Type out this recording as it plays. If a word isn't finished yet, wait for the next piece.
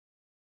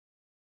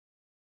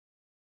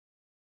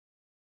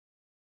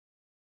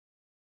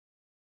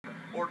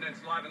Ordnance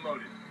live and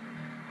loaded.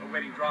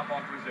 Awaiting drop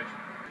authorization.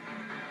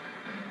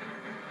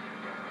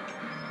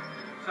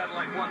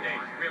 Satellite 1 day.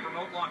 We have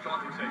remote launch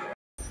authorization.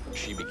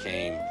 She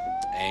became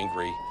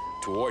angry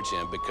towards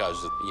him because,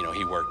 you know,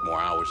 he worked more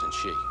hours than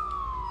she.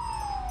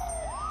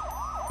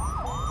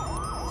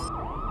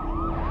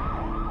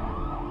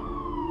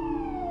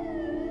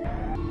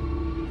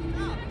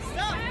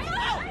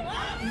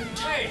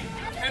 Hey,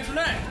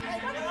 Antoinette!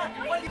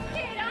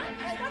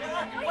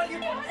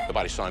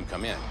 Nobody saw him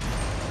come in.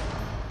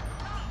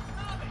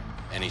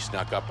 And he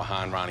snuck up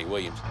behind Ronnie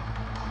Williams.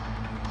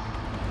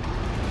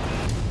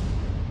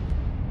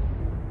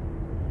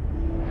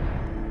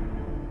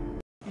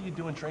 What are you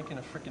doing drinking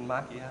a freaking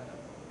macchiato?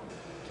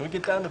 Can we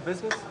get down to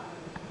business?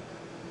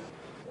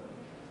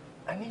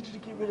 I need you to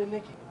get rid of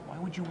Nikki. Why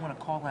would you want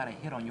to call that a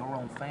hit on your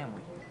own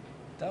family?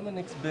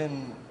 Dominic's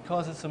been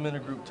causing some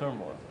intergroup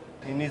turmoil.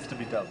 He needs to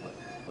be dealt with.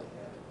 You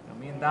know,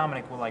 me and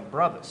Dominic were like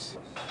brothers.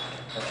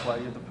 That's why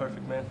you're the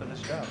perfect man for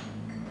this job.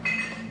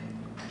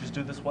 Just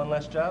do this one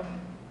last job,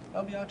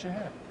 I'll be out your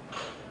hair.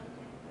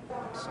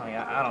 Sonny,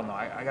 I don't know.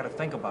 I got to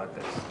think about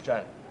this.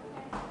 John,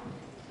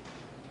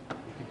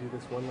 you can do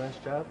this one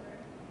last job,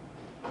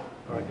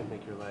 or I can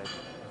make your life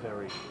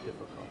very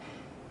difficult.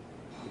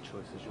 The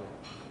choice is yours.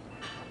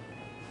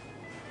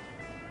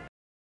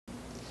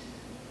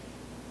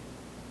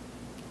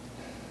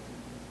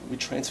 We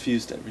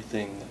transfused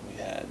everything that we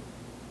had.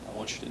 I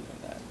want you to know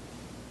that.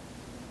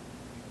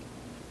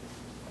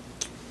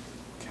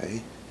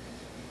 Okay.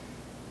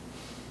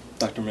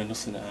 Dr.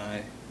 Mendelsohn and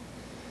I,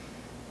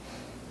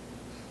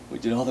 we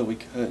did all that we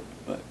could,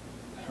 but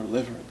her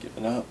liver had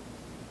given up,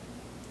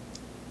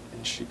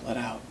 and she bled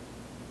out.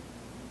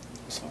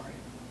 I'm sorry.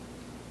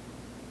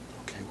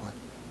 Okay, what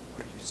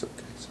are you so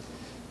okay? So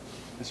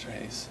Mr.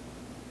 Hayes,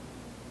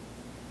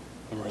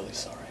 I'm really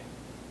sorry.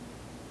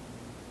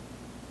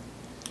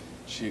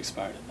 She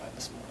expired at 9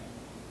 this morning.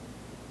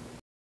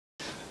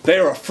 They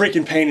are a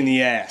freaking pain in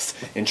the ass.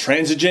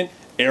 Intransigent,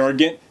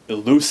 arrogant,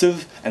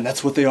 elusive, and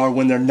that's what they are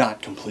when they're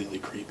not completely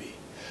creepy.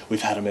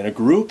 We've had them in a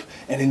group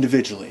and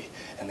individually,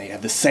 and they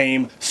have the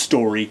same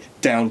story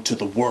down to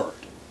the word.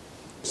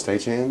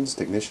 stagehands,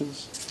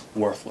 technicians?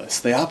 Worthless.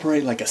 They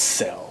operate like a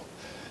cell.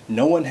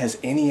 No one has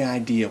any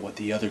idea what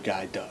the other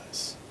guy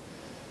does.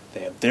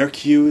 They have their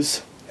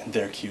cues and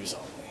their cues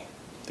only.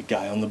 The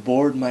guy on the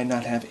board might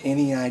not have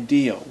any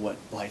idea what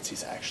lights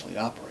he's actually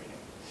operating.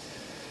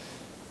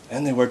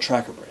 And they wear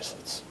tracker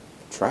bracelets.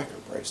 Tracker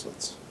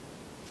bracelets?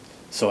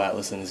 So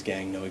Atlas and his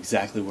gang know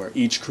exactly where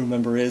each crew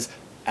member is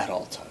at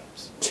all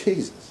times.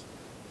 Jesus.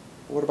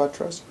 What about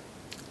Tressor?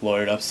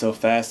 Lawyered up so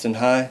fast and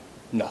high,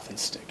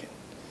 nothing's sticking.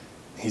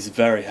 He's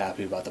very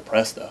happy about the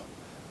press, though.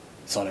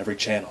 It's on every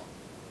channel.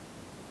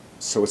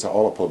 So it's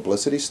all a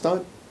publicity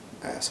stunt?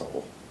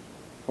 Asshole.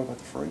 What about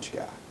the French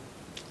guy?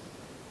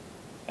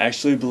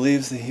 Actually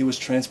believes that he was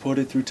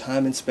transported through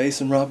time and space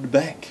and robbed a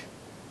bank.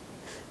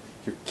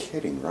 You're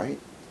kidding, right?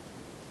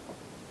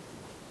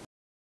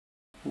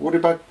 What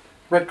about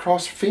Red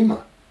Cross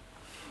FEMA?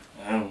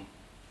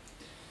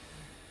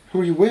 Who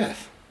are you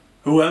with?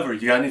 Whoever.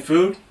 You got any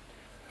food?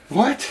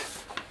 What?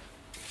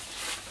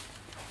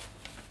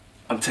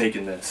 I'm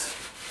taking this.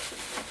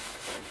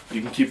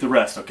 You can keep the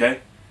rest, okay?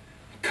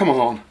 Come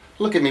on.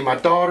 Look at me, my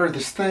daughter,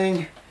 this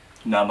thing.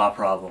 Not my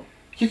problem.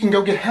 You can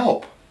go get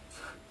help.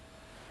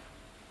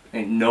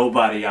 Ain't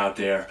nobody out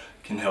there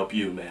can help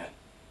you, man.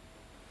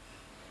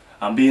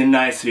 I'm being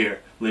nice here,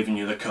 leaving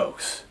you the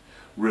cokes.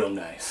 Real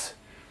nice.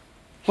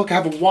 Look, I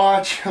have a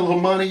watch, a little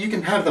money. You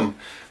can have them.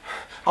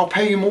 I'll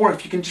pay you more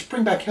if you can just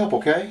bring back help,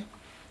 okay?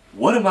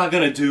 What am I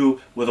gonna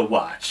do with a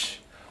watch?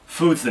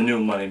 Food's the new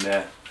money,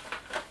 man.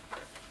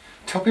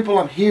 Tell people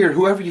I'm here,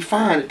 whoever you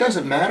find. It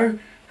doesn't matter. It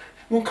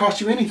won't cost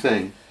you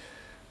anything.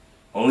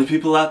 Only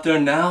people out there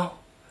now,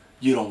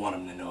 you don't want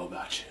them to know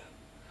about you.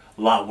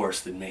 A lot worse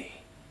than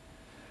me.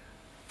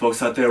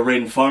 Folks out there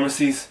raiding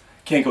pharmacies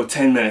can't go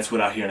 10 minutes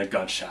without hearing a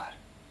gunshot.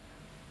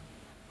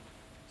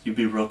 You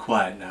be real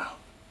quiet now.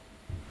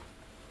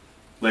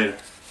 Later.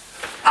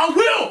 I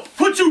will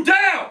put you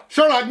down!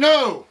 Sherlock,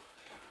 no!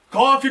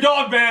 Call off your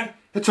dog, man!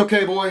 It's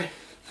okay, boy.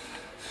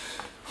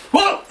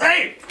 Whoa!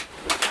 Hey!